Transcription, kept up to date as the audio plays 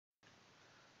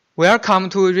Welcome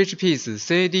to Richpeace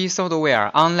CAD software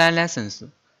online lessons.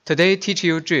 Today teach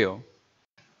you drill.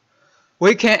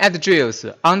 We can add drills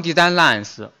on design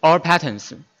lines or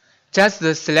patterns. Just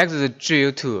select the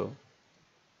drill tool.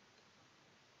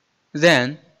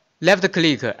 Then left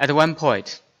click at one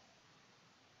point.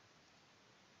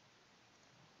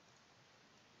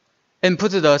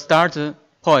 Input the start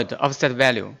point offset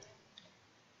value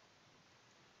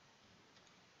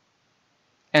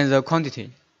and the quantity.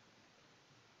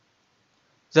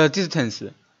 The distance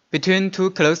between two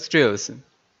close drills.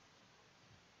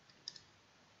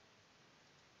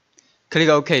 Click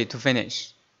OK to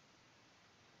finish.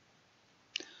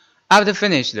 After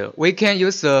finished, we can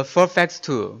use the Perfect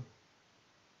tool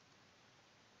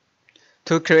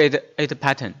to create a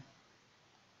pattern.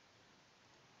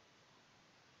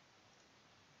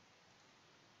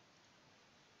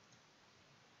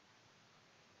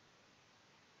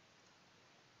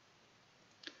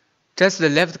 Just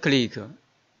left click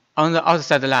on the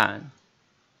outside line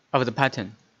of the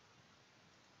pattern.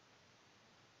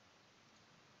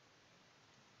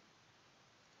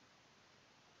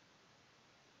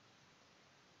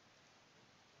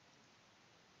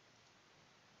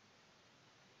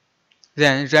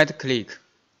 Then right click.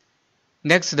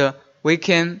 Next, we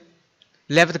can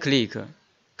left click,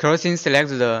 crossing select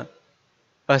the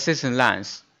assistant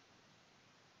lines.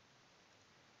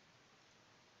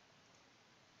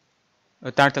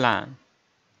 A dart line.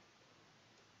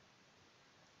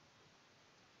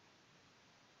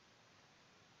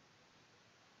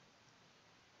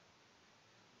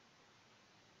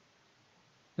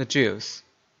 The drills.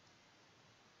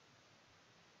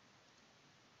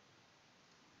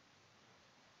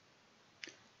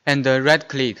 And right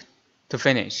click to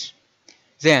finish.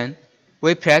 Then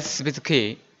we press space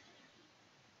key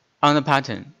on the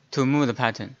pattern to move the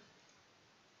pattern.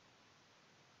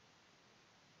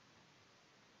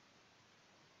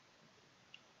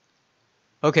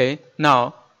 Okay,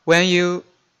 now when you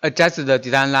adjust the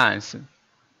design lines,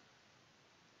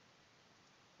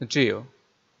 the drill,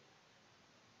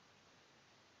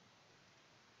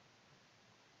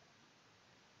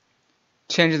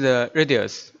 change the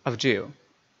radius of drill.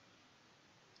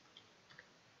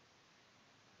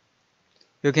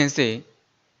 You can see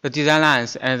the design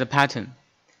lines and the pattern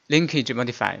linkage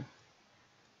modified.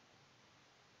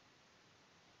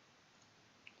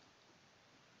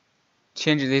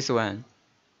 Change this one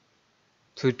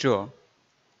to draw.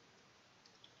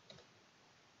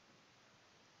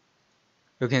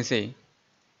 You can see.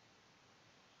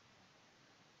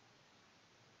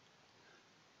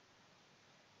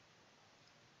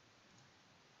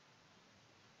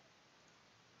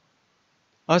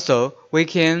 Also, we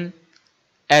can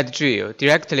add drill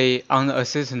directly on the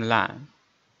assistant line.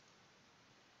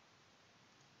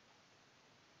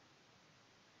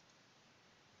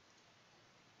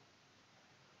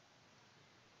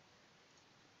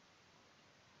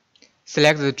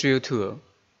 Select the drill tool.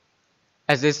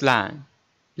 At this line,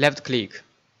 left click.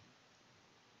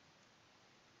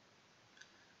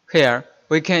 Here,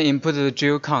 we can input the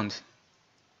drill count.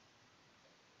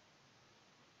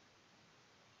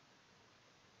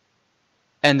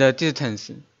 And the distance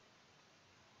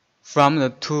from the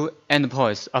two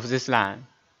endpoints of this line.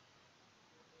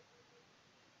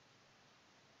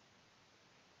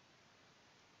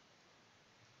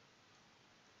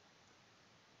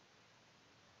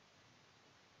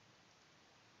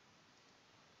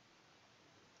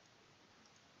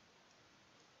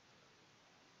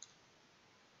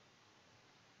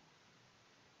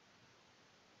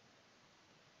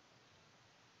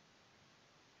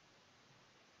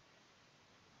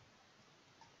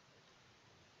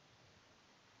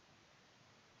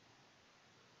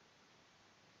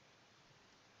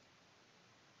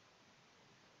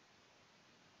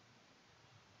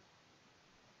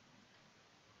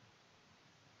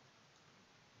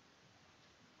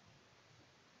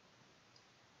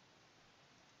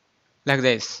 Like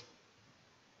this.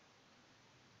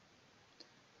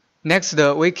 Next,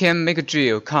 we can make a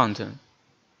drill count,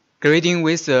 grading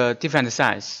with a different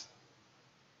size.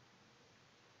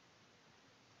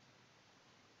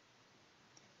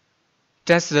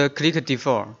 Just click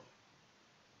default.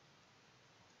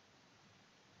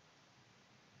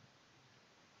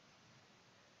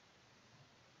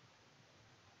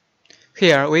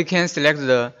 Here, we can select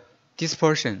the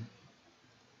dispersion.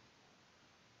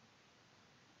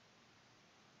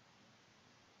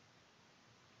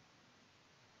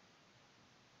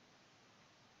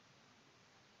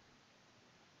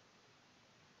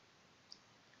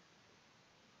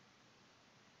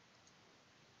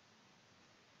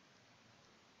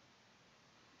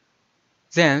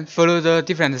 Then follow the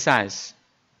different size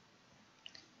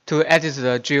to edit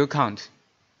the drill count.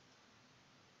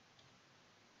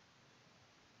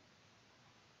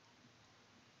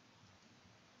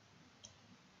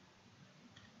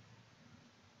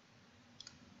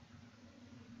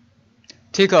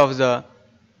 Take off the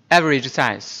average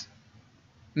size,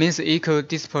 means equal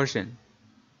dispersion.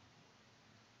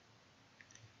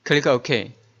 Click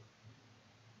OK.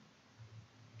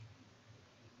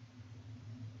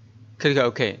 Click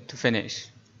OK to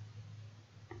finish.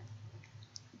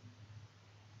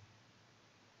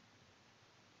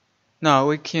 Now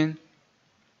we can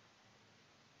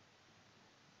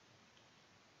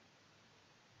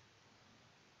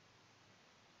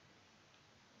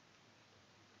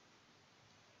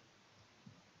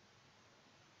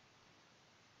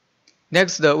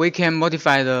Next, we can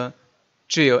modify the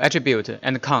drill attribute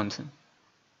and count.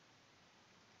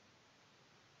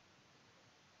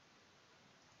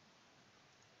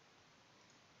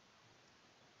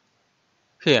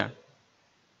 Here,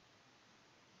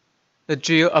 the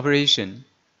drill operation.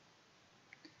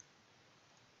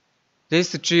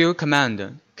 This drill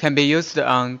command can be used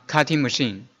on cutting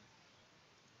machine.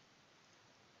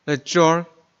 The draw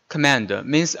command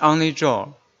means only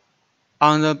draw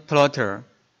on the plotter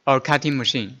or cutting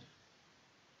machine.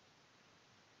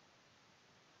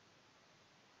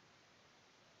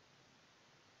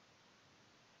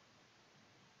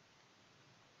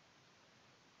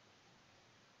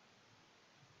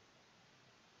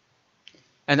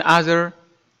 And other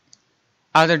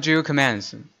drill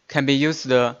commands can be used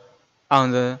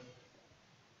on the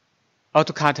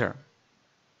auto cutter.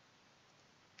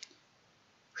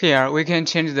 Here we can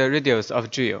change the radius of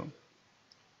drill.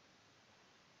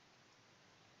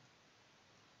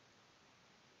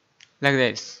 Like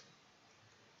this.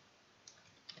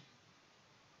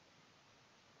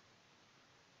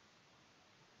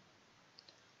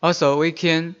 Also, we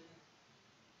can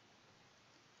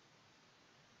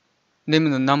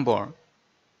name the number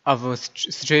of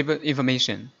strip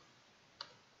information.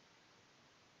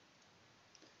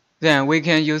 Then we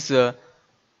can use the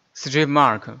strip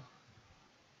mark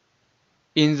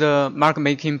in the mark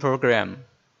making program.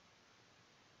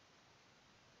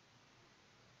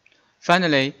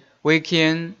 Finally, we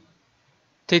can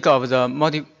take off the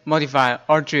modify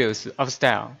all drills of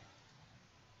style.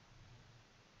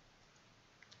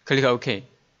 Click OK.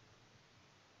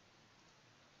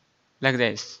 Like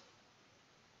this.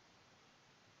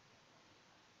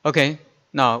 Okay,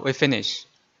 now we finish.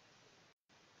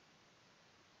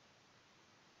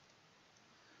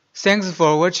 Thanks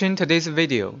for watching today's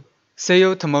video. See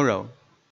you tomorrow.